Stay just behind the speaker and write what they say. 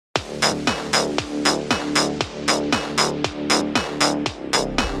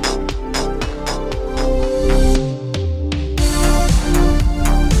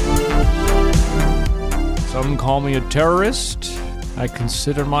call me a terrorist. I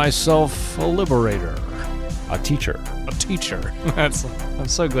consider myself a liberator. A teacher. A teacher. I'm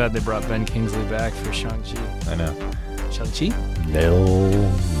so glad they brought Ben Kingsley back for Shang-Chi. I know. Shang-Chi?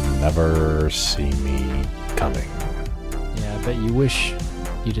 They'll never see me coming. Yeah, I bet you wish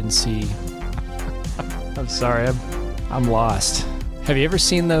you didn't see... I'm sorry, I'm lost. Have you ever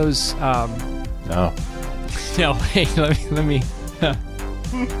seen those... No. No, wait, let me...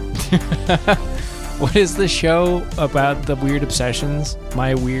 What is the show about the weird obsessions?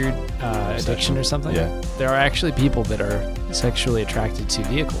 My Weird Addiction or something? Yeah. There are actually people that are sexually attracted to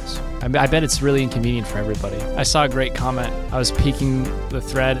vehicles. I bet it's really inconvenient for everybody. I saw a great comment. I was peeking the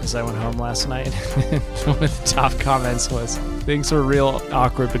thread as I went home last night. One of the top comments was, things were real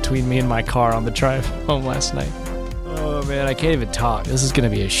awkward between me and my car on the drive home last night. Oh man, I can't even talk. This is going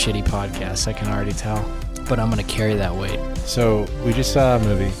to be a shitty podcast, I can already tell. But I'm going to carry that weight. So, we just saw a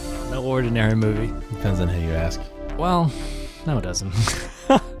movie. No ordinary movie. Depends on who you ask. Well, no it doesn't.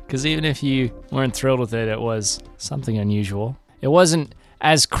 Because even if you weren't thrilled with it, it was something unusual. It wasn't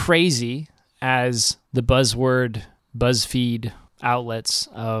as crazy as the BuzzFeed outlets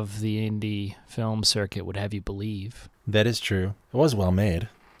of the indie film circuit would have you believe. That is true. It was well made.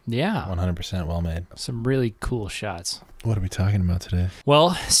 Yeah. 100% well made. Some really cool shots. What are we talking about today?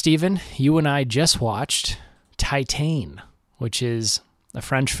 Well, Stephen, you and I just watched Titane, which is a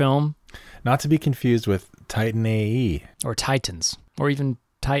French film. Not to be confused with Titane. Or Titans. Or even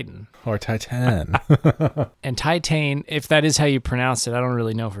Titan. Or Titane. And Titane, if that is how you pronounce it, I don't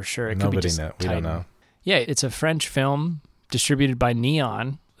really know for sure. It could be just we don't know. Yeah, it's a French film distributed by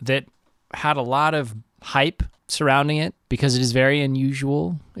Neon that had a lot of hype surrounding it because it is very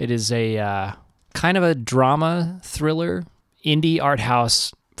unusual. It is a kind of a drama thriller, indie art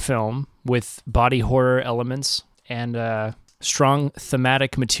house film with body horror elements and strong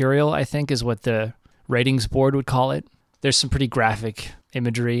thematic material, I think is what the ratings board would call it. There's some pretty graphic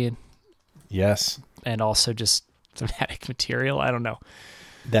imagery. Yes. And also just thematic material. I don't know.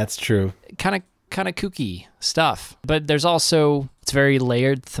 That's true. Kind of kooky stuff. But there's also, it's very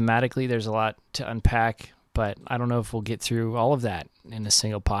layered thematically. There's a lot to unpack, but I don't know if we'll get through all of that in a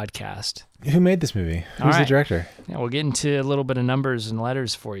single podcast. Who made this movie? Who's the director? Yeah, we'll get into a little bit of numbers and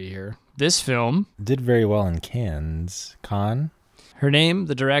letters for you here. This film did very well in Cannes. Her name,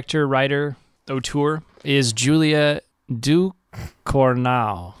 the director, writer, auteur, is Julia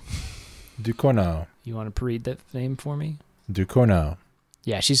Ducournau. Ducournau. You want to read that name for me? Ducournau.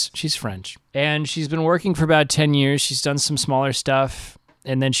 Yeah, she's French. And she's been working for about 10 years. She's done some smaller stuff.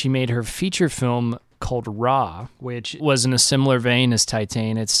 And then she made her feature film called Raw, which was in a similar vein as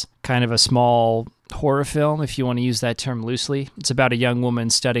Titane. It's kind of a small horror film, if you want to use that term loosely. It's about a young woman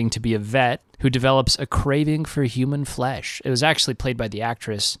studying to be a vet who develops a craving for human flesh. It was actually played by the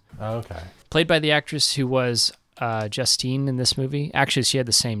actress. Oh, okay. Played by the actress who was Justine in this movie. Actually, she had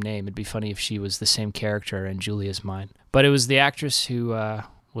the same name. It'd be funny if she was the same character in Julia's mind. But it was the actress who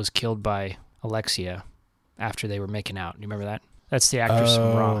was killed by Alexia after they were making out. You remember that? That's the actress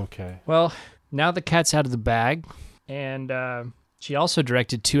from Raw. Okay. Well, now the cat's out of the bag, and she also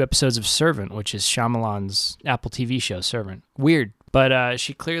directed 2 episodes of Servant, which is Shyamalan's Apple TV show, Servant. Weird, but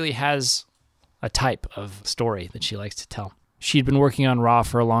she clearly has a type of story that she likes to tell. She'd been working on Raw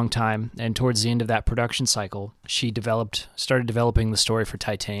for a long time, and towards the end of that production cycle, she started developing the story for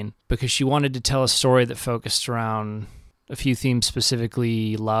Titane because she wanted to tell a story that focused around a few themes,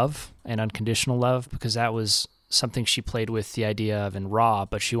 specifically love and unconditional love, because that was something she played with the idea of in Raw,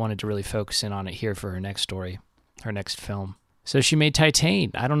 but she wanted to really focus in on it here for her next story, her next film. So she made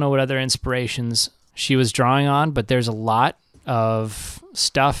Titane. I don't know what other inspirations she was drawing on, but there's a lot of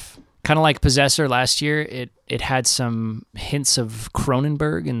stuff. Kind of like Possessor last year, it had some hints of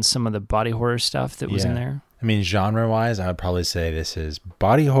Cronenberg and some of the body horror stuff that was in there. I mean, genre-wise, I would probably say this is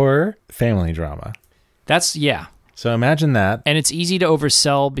body horror, family drama. Yeah. So imagine that. And it's easy to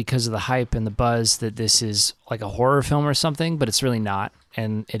oversell because of the hype and the buzz that this is like a horror film or something, but it's really not.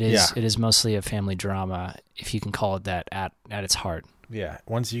 And it is mostly a family drama, if you can call it that, at its heart. Yeah.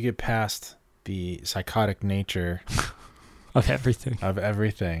 Once you get past the psychotic nature of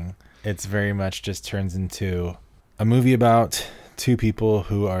everything, it's very much just turns into a movie about 2 people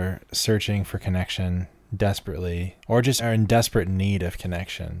who are searching for connection desperately, or just are in desperate need of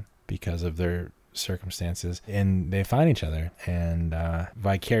connection because of their circumstances, and they find each other, and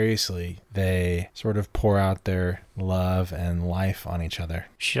vicariously they sort of pour out their love and life on each other.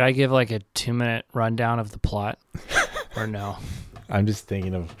 Should I give like a 2-minute rundown of the plot or no? I'm just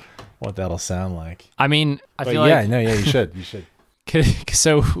thinking of what that'll sound like. I mean, I feel like... You should.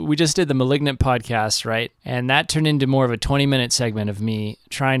 So we just did the Malignant podcast, right? And that turned into more of a 20-minute segment of me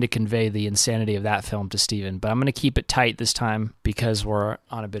trying to convey the insanity of that film to Steven. But I'm going to keep it tight this time because we're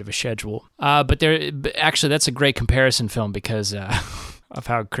on a bit of a schedule. But actually, that's a great comparison film because of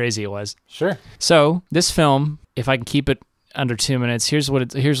how crazy it was. Sure. So this film, if I can keep it under 2 minutes, here's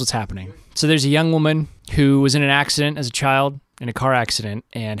what's happening. So there's a young woman who was in an accident as a child, in a car accident,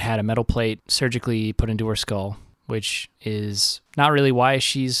 and had a metal plate surgically put into her skull, which is not really why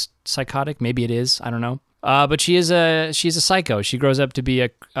she's psychotic. Maybe it is. I don't know. But she's a psycho. She grows up to be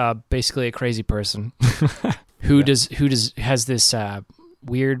basically a crazy person who has this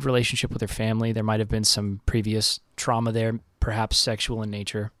weird relationship with her family. There might have been some previous trauma there, perhaps sexual in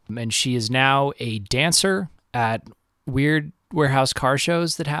nature. And she is now a dancer at weird warehouse car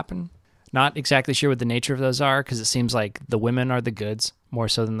shows that happen. Not exactly sure what the nature of those are because it seems like the women are the goods more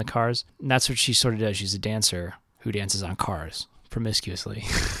so than the cars. And that's what she sort of does. She's a dancer who dances on cars promiscuously.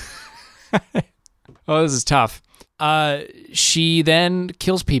 Oh, this is tough. She then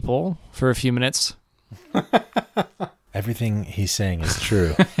kills people for a few minutes. Everything he's saying is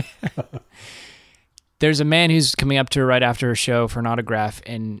true. There's a man who's coming up to her right after her show for an autograph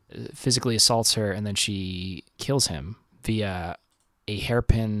and physically assaults her, and then she kills him via a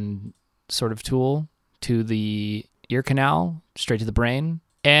hairpin sort of tool to the ear canal, straight to the brain.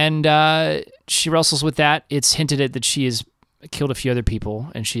 And she wrestles with that. It's hinted at that she has killed a few other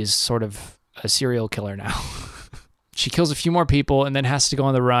people, and she is sort of a serial killer now. She kills a few more people and then has to go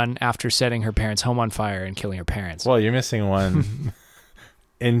on the run after setting her parents' home on fire and killing her parents. Well, you're missing one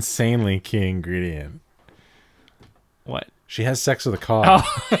insanely key ingredient. What? She has sex with a car. Oh.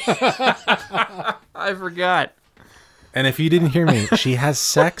 I forgot. And if you didn't hear me, she has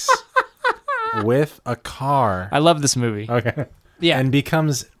sex with a car. I love this movie. Okay. Yeah. And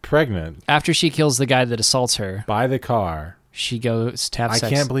becomes pregnant. After she kills the guy that assaults her. By the car. She goes to have sex. I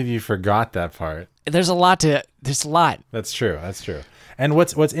can't believe you forgot that part. There's a lot. That's true. And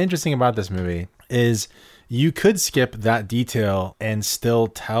what's interesting about this movie is you could skip that detail and still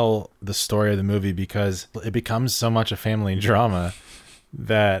tell the story of the movie because it becomes so much a family drama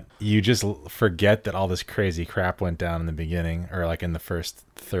that you just forget that all this crazy crap went down in the beginning or like in the first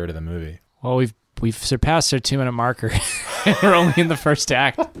third of the movie. Well, we've surpassed our 2-minute marker. We're only in the first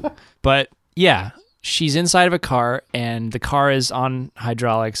act. But yeah, she's inside of a car and the car is on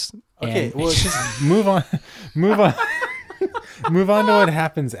hydraulics. Okay, well, just move on to what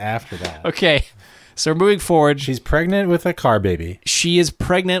happens after that. Okay. So we're moving forward. She's pregnant with a car baby. She is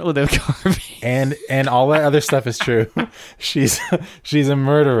pregnant with a car baby. And all that other stuff is true. She's a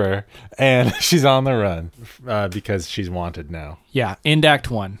murderer and she's on the run because she's wanted now. Yeah, in Act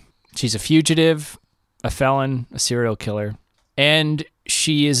 1. She's a fugitive, a felon, a serial killer. And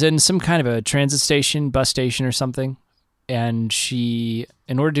she is in some kind of a transit station, bus station or something. And she,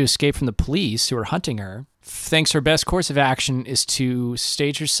 in order to escape from the police who are hunting her, thinks her best course of action is to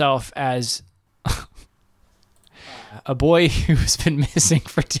stage herself as a boy who's been missing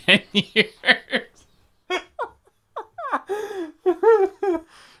for 10 years.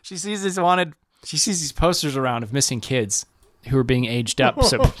 She sees these posters around of missing kids who are being aged up.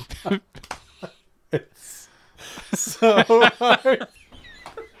 So it's so hard.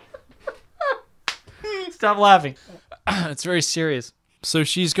 Stop laughing. It's very serious. So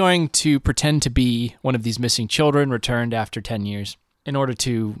she's going to pretend to be one of these missing children returned after 10 years in order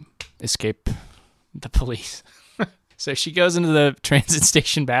to escape the police. So she goes into the transit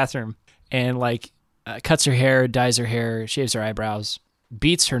station bathroom and cuts her hair, dyes her hair, shaves her eyebrows,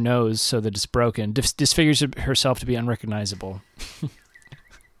 beats her nose so that it's broken, disfigures herself to be unrecognizable.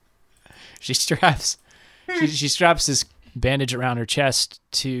 She straps this bandage around her chest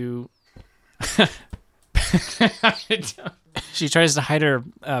to... She tries to hide her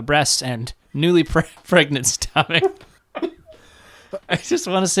breasts and newly pregnant stomach. I just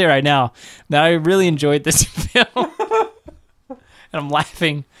want to say right now that I really enjoyed this film. And I'm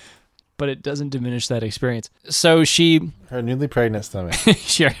laughing, but it doesn't diminish that experience. So her newly pregnant stomach.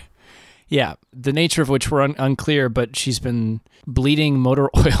 Sure. Yeah, the nature of which we're unclear, but she's been bleeding motor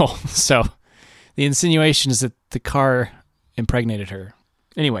oil. So the insinuation is that the car impregnated her.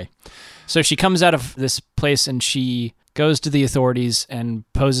 Anyway, so she comes out of this place and she goes to the authorities and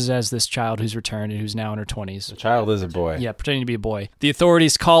poses as this child who's returned and who's now in her 20s. The child is a boy. Yeah, pretending to be a boy. The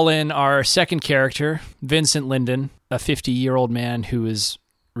authorities call in our second character, Vincent Linden, a 50-year-old man who is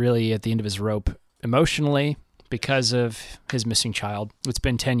really at the end of his rope emotionally because of his missing child. It's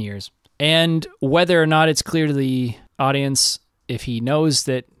been 10 years. And whether or not it's clear to the audience if he knows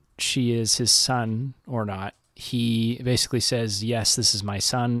that she is his son or not, he basically says, yes, this is my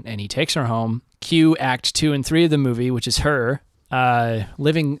son, and he takes her home. Cue Act 2 and 3 of the movie, which is her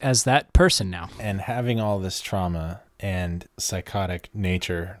living as that person now. And having all this trauma and psychotic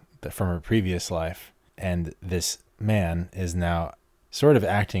nature from her previous life, and this man is now sort of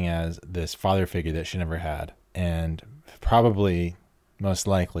acting as this father figure that she never had, and probably, most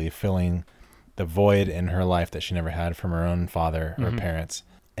likely, filling the void in her life that she never had from her own father or parents.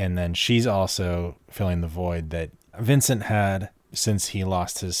 And then she's also filling the void that Vincent had since he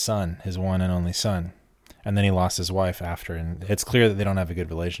lost his son, his one and only son. And then he lost his wife after, and it's clear that they don't have a good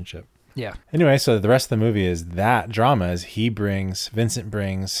relationship. Yeah. Anyway, so the rest of the movie is that drama as Vincent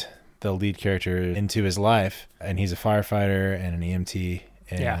brings the lead character into his life, and he's a firefighter and an EMT.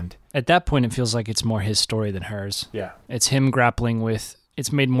 And at that point, it feels like it's more his story than hers. Yeah. It's him grappling with,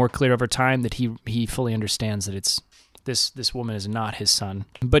 it's made more clear over time that he fully understands that it's, this woman is not his son.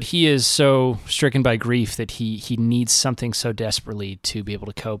 But he is so stricken by grief that he needs something so desperately to be able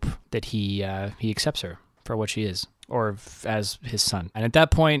to cope that he accepts her for what she is, or as his son. And at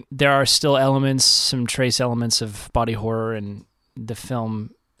that point, there are still elements, some trace elements of body horror, and the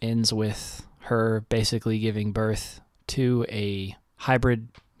film ends with her basically giving birth to a hybrid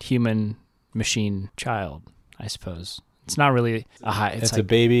human machine child, I suppose. It's not really a high. It's like a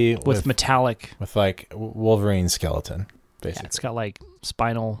baby with metallic, with like Wolverine skeleton, basically. Yeah, it's got like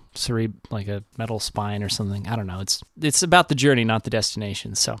spinal like a metal spine or something. I don't know. It's about the journey, not the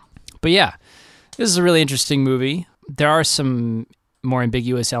destination. So, but yeah, this is a really interesting movie. There are some more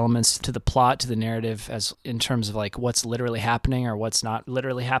ambiguous elements to the plot, to the narrative, as in terms of like what's literally happening or what's not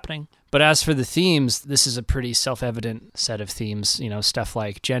literally happening. But as for the themes, this is a pretty self-evident set of themes, stuff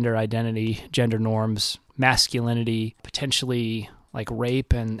like gender identity, gender norms, masculinity, potentially like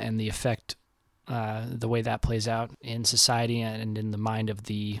rape and the effect, the way that plays out in society and in the mind of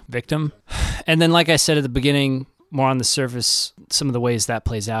the victim. And then, like I said at the beginning, more on the surface, some of the ways that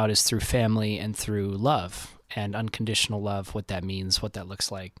plays out is through family and through love. And unconditional love, what that means, what that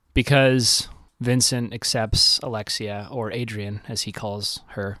looks like. Because Vincent accepts Alexia, or Adrian, as he calls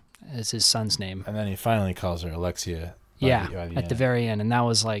her, as his son's name. And then he finally calls her Alexia. At the very end. And that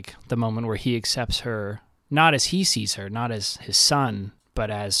was like the moment where he accepts her, not as he sees her, not as his son, but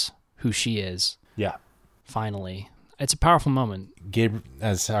as who she is. Yeah. Finally. It's a powerful moment. Gabe,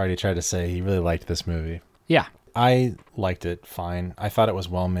 as I already tried to say, he really liked this movie. Yeah. I liked it fine. I thought it was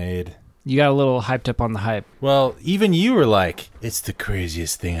well made. You got a little hyped up on the hype. Well, even you were like, it's the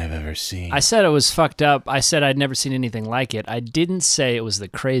craziest thing I've ever seen. I said it was fucked up. I said I'd never seen anything like it. I didn't say it was the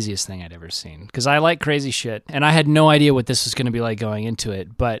craziest thing I'd ever seen, because I like crazy shit, and I had no idea what this was going to be like going into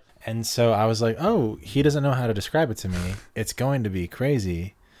it, but... And so I was like, oh, he doesn't know how to describe it to me. It's going to be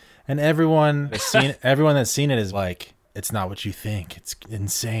crazy. And everyone that's seen it is like, it's not what you think. It's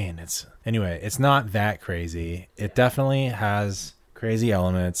insane. Anyway, it's not that crazy. It definitely has... crazy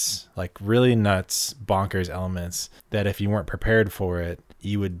elements, like really nuts, bonkers elements that if you weren't prepared for it,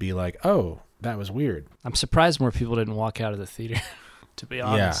 you would be like, oh, that was weird. I'm surprised more people didn't walk out of the theater, to be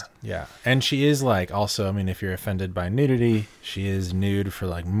honest. Yeah. And she is like, also, I mean, if you're offended by nudity, she is nude for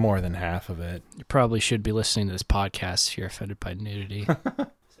like more than half of it. You probably should be listening to this podcast if you're offended by nudity.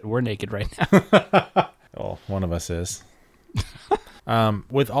 We're naked right now. Well, one of us is.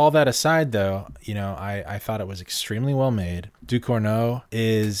 With all that aside, though, I thought it was extremely well made. Ducournau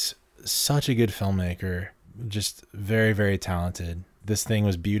is such a good filmmaker, just very, very talented. This thing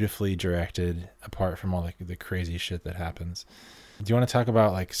was beautifully directed, apart from all the crazy shit that happens. Do you want to talk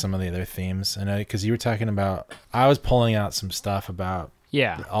about like some of the other themes? I know because you were talking about, I was pulling out some stuff about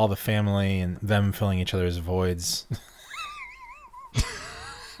all the family and them filling each other's voids.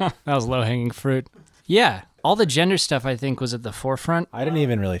 That was low-hanging fruit. Yeah. All the gender stuff, I think, was at the forefront. I didn't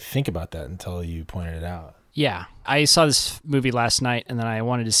even really think about that until you pointed it out. Yeah. I saw this movie last night, and then I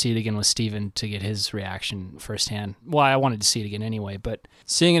wanted to see it again with Steven to get his reaction firsthand. Well, I wanted to see it again anyway, but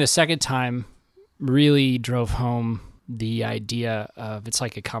seeing it a second time really drove home the idea of, it's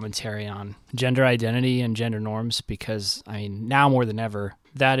like a commentary on gender identity and gender norms, because, I mean, now more than ever,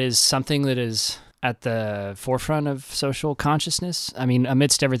 that is something that is at the forefront of social consciousness. I mean,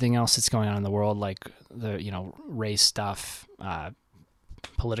 amidst everything else that's going on in the world, like the, race stuff,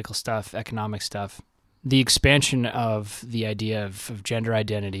 political stuff, economic stuff, the expansion of the idea of gender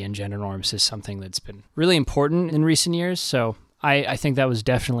identity and gender norms is something that's been really important in recent years. So I think that was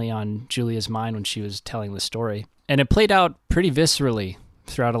definitely on Julia's mind when she was telling the story. And it played out pretty viscerally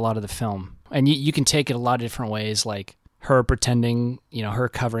throughout a lot of the film. And you can take it a lot of different ways, like her pretending, her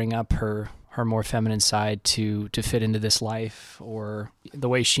covering up her more feminine side to fit into this life, or the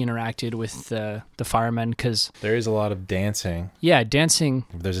way she interacted with the firemen, because there is a lot of dancing. Yeah, dancing.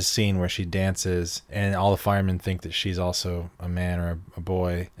 There's a scene where she dances and all the firemen think that she's also a man or a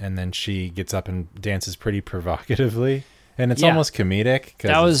boy, and then she gets up and dances pretty provocatively. And it's almost comedic.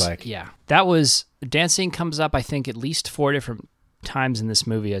 That was, that was, dancing comes up, I think, at least 4 different times in this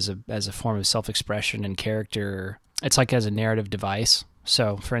movie as a form of self-expression and character. It's like as a narrative device.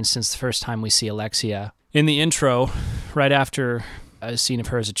 So, for instance, the first time we see Alexia in the intro, right after a scene of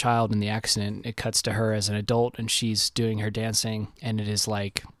her as a child in the accident, it cuts to her as an adult and she's doing her dancing, and it is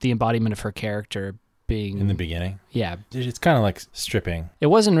like the embodiment of her character being in the beginning. Yeah. It's kind of like stripping. It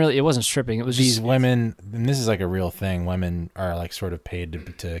wasn't stripping. It was these just, women, and this is like a real thing, women are like sort of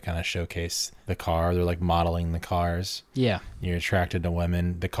paid to kind of showcase the car. They're like modeling the cars. Yeah. You're attracted to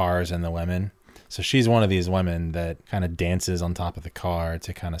women, the cars and the women. So she's one of these women that kind of dances on top of the car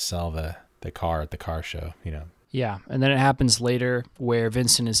to kind of sell the car at the car show, you know. Yeah, and then it happens later where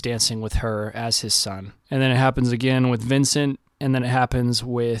Vincent is dancing with her as his son. And then it happens again with Vincent, and then it happens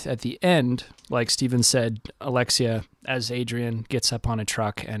with, at the end, like Steven said, Alexia, as Adrian gets up on a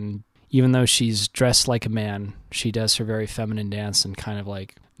truck, and even though she's dressed like a man, she does her very feminine dance, and kind of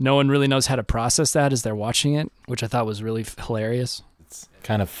like, no one really knows how to process that as they're watching it, which I thought was really hilarious. It's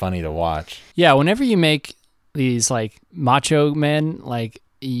kind of funny to watch. Yeah, whenever you make these like macho men, like,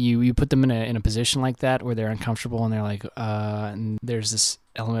 you put them in a position like that where they're uncomfortable and they're like, and there's this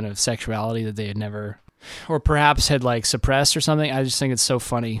element of sexuality that they had never, or perhaps had like suppressed or something. I just think it's so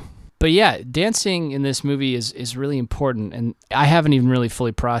funny. But yeah, dancing in this movie is really important, and I haven't even really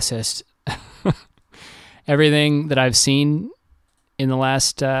fully processed everything that I've seen in the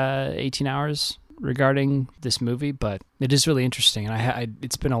last 18 hours regarding this movie, but it is really interesting. And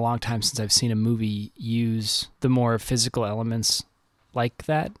it's been a long time since I've seen a movie use the more physical elements like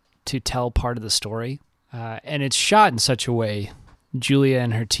that to tell part of the story. And it's shot in such a way, Julia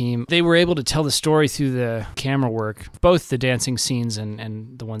and her team, they were able to tell the story through the camera work, both the dancing scenes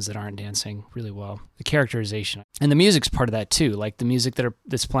and the ones that aren't dancing really well. The characterization. And the music's part of that too, like the music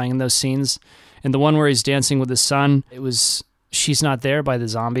that's playing in those scenes. And the one where he's dancing with his son, it was She's Not There by the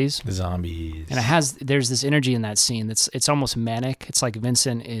Zombies. The Zombies. And there's this energy in that scene it's almost manic. It's like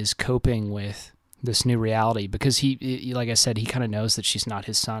Vincent is coping with this new reality because he like I said, he kind of knows that she's not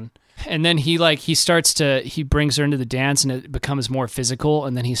his son. And then he brings her into the dance and it becomes more physical,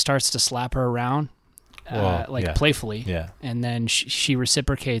 and then he starts to slap her around playfully. Yeah. And then she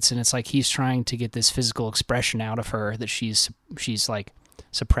reciprocates, and it's like he's trying to get this physical expression out of her that she's like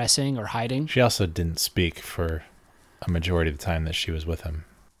suppressing or hiding. She also didn't speak for a majority of the time that she was with him.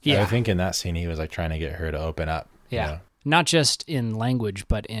 Yeah. I think in that scene he was like trying to get her to open up. Yeah. You know? Not just in language,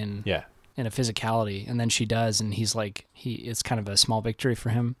 but in a physicality, and then she does, and he's like, it's kind of a small victory for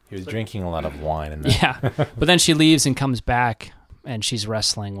him. He was drinking a lot of wine in that. Yeah, but then she leaves and comes back, and she's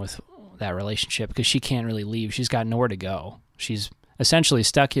wrestling with that relationship because she can't really leave. She's got nowhere to go. She's essentially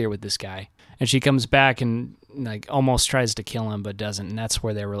stuck here with this guy, and she comes back and like almost tries to kill him, but doesn't, and that's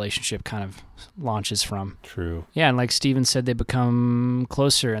where their relationship kind of launches from. True. Yeah, and like Steven said, they become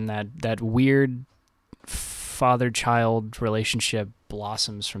closer, and that weird father-child relationship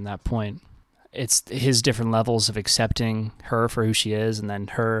blossoms from that point. It's his different levels of accepting her for who she is, and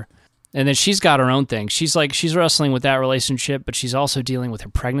then she's got her own thing. She's wrestling with that relationship, but she's also dealing with her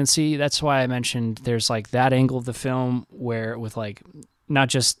pregnancy. That's why I mentioned there's like that angle of the film where with like not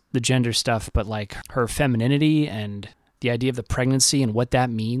just the gender stuff, but like her femininity and the idea of the pregnancy and what that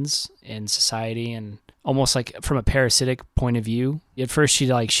means in society, and almost like from a parasitic point of view. At first she's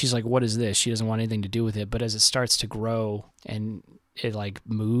like, what is this? She doesn't want anything to do with it. But as it starts to grow and it like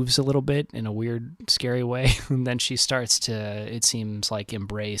moves a little bit in a weird, scary way, and then she starts to, it seems like,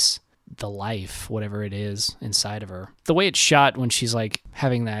 embrace the life, whatever it is inside of her. The way it's shot when she's like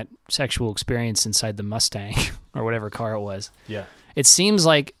having that sexual experience inside the Mustang or whatever car it was. Yeah. It seems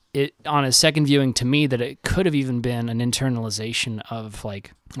like it, on a second viewing to me, that it could have even been an internalization of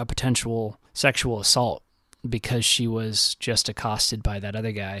like a potential sexual assault because she was just accosted by that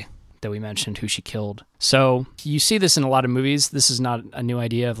other guy that we mentioned who she killed. So you see this in a lot of movies. This is not a new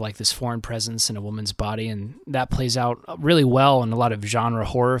idea of like this foreign presence in a woman's body, and that plays out really well in a lot of genre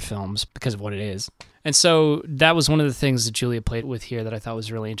horror films because of what it is. And so that was one of the things that Julia played with here that I thought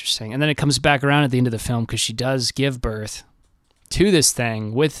was really interesting. And then it comes back around at the end of the film because she does give birth to this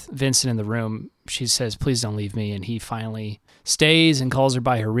thing with Vincent in the room. She says, "Please don't leave me." And he finally stays and calls her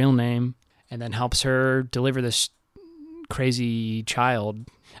by her real name and then helps her deliver this crazy child.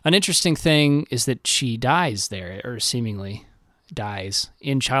 An interesting thing is that she dies there, or seemingly dies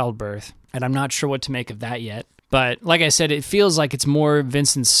in childbirth. And I'm not sure what to make of that yet. But like I said, it feels like it's more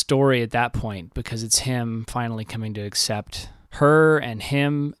Vincent's story at that point because it's him finally coming to accept her and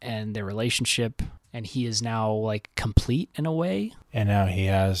him and their relationship. and he is now like complete in a way. And now he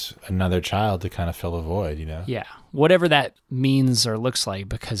has another child to kind of fill a void, Yeah, whatever that means or looks like,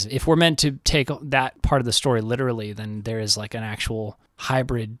 because if we're meant to take that part of the story literally, then there is like an actual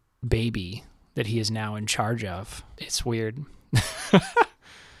hybrid baby that he is now in charge of. It's weird.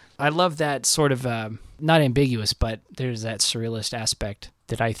 I love that sort of, not ambiguous, but there's that surrealist aspect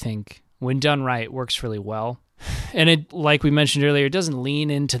that I think, when done right, works really well. And it, like we mentioned earlier, it doesn't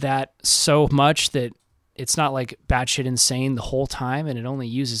lean into that so much that it's not like batshit insane the whole time, and it only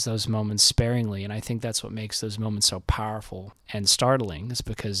uses those moments sparingly. And I think that's what makes those moments so powerful and startling, is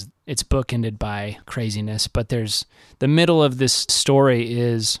because it's bookended by craziness. But there's the middle of this story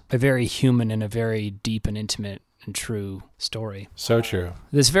is a very human and a very deep and intimate and true story. So true.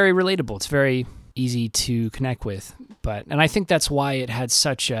 It's very relatable. It's very easy to connect with. And I think that's why it had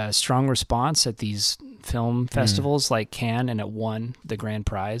such a strong response at these film festivals like Cannes, and it won the grand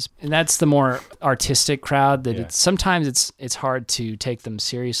prize. And that's the more artistic crowd that sometimes it's hard to take them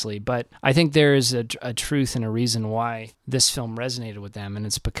seriously. But I think there is a truth and a reason why this film resonated with them, and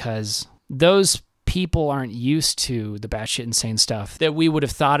it's because those people aren't used to the batshit insane stuff that we would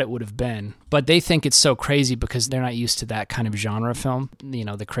have thought it would have been, but they think it's so crazy because they're not used to that kind of genre film,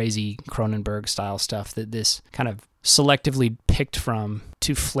 the crazy Cronenberg style stuff that this kind of selectively picked from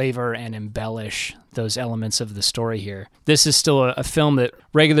to flavor and embellish those elements of the story here. This is still a film that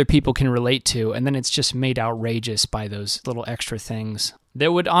regular people can relate to, and then it's just made outrageous by those little extra things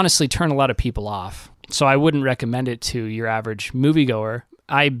that would honestly turn a lot of people off. So I wouldn't recommend it to your average moviegoer.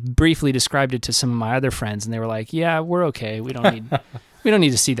 I briefly described it to some of my other friends, and they were like, "Yeah, we're okay. We don't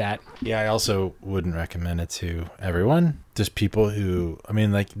need to see that." Yeah, I also wouldn't recommend it to everyone. Just people who,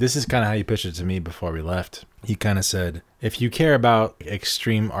 this is kind of how you pitched it to me before we left. He kind of said, if you care about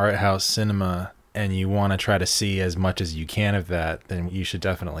extreme art house cinema and you want to try to see as much as you can of that, then you should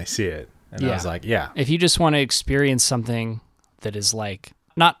definitely see it. And I was like, yeah. If you just want to experience something that is like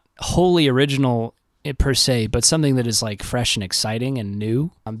not wholly original per se, but something that is like fresh and exciting and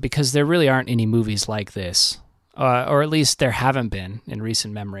new, because there really aren't any movies like this, or at least there haven't been in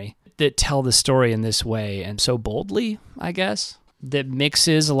recent memory, that tell the story in this way and so boldly, I guess, that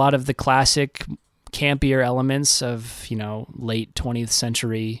mixes a lot of the classic campier elements of, late 20th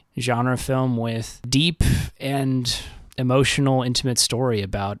century genre film with deep and emotional, intimate story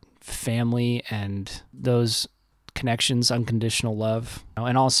about family and those connections, unconditional love,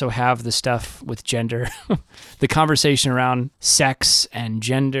 and also have the stuff with gender, the conversation around sex and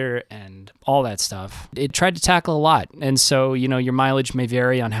gender and all that stuff. It tried to tackle a lot. And so, your mileage may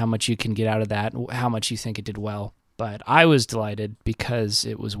vary on how much you can get out of that, how much you think it did well. But I was delighted because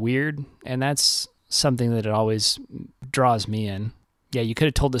it was weird, and that's something that it always draws me in. Yeah, you could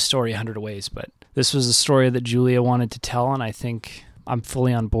have told the story 100 ways, but this was a story that Julia wanted to tell, and I think I'm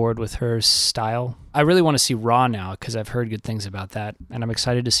fully on board with her style. I really want to see Raw now because I've heard good things about that, and I'm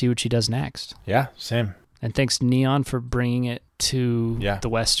excited to see what she does next. Yeah, same. And thanks Neon for bringing it to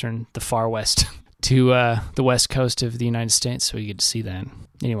the far west, to the west coast of the United States, so we get to see that.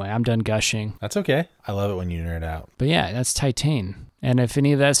 Anyway, I'm done gushing. That's okay. I love it when you nerd out. But yeah, that's Titane. And if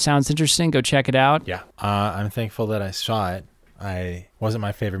any of that sounds interesting, go check it out. Yeah, I'm thankful that I saw it. I wasn't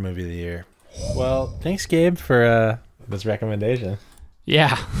my favorite movie of the year. Well, thanks, Gabe, for this recommendation.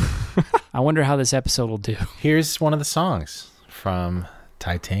 Yeah. I wonder how this episode will do. Here's one of the songs from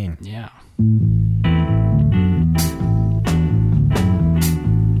Titane. Yeah.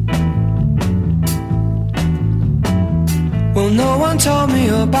 Well, no one told me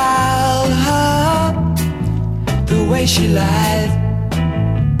about her, the way she lied.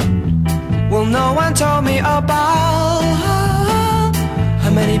 Well, no one told me about her,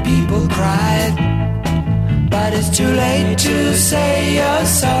 how many people cried. But it's too late to say you're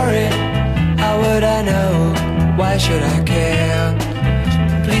sorry. How would I know? Why should I care?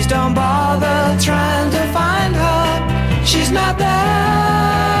 Please don't bother trying to find her. She's not there.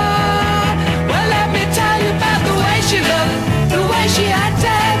 Well, let me tell you about the way she looked, the way she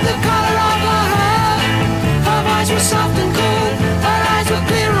acted, the color of her hair. Her voice was soft and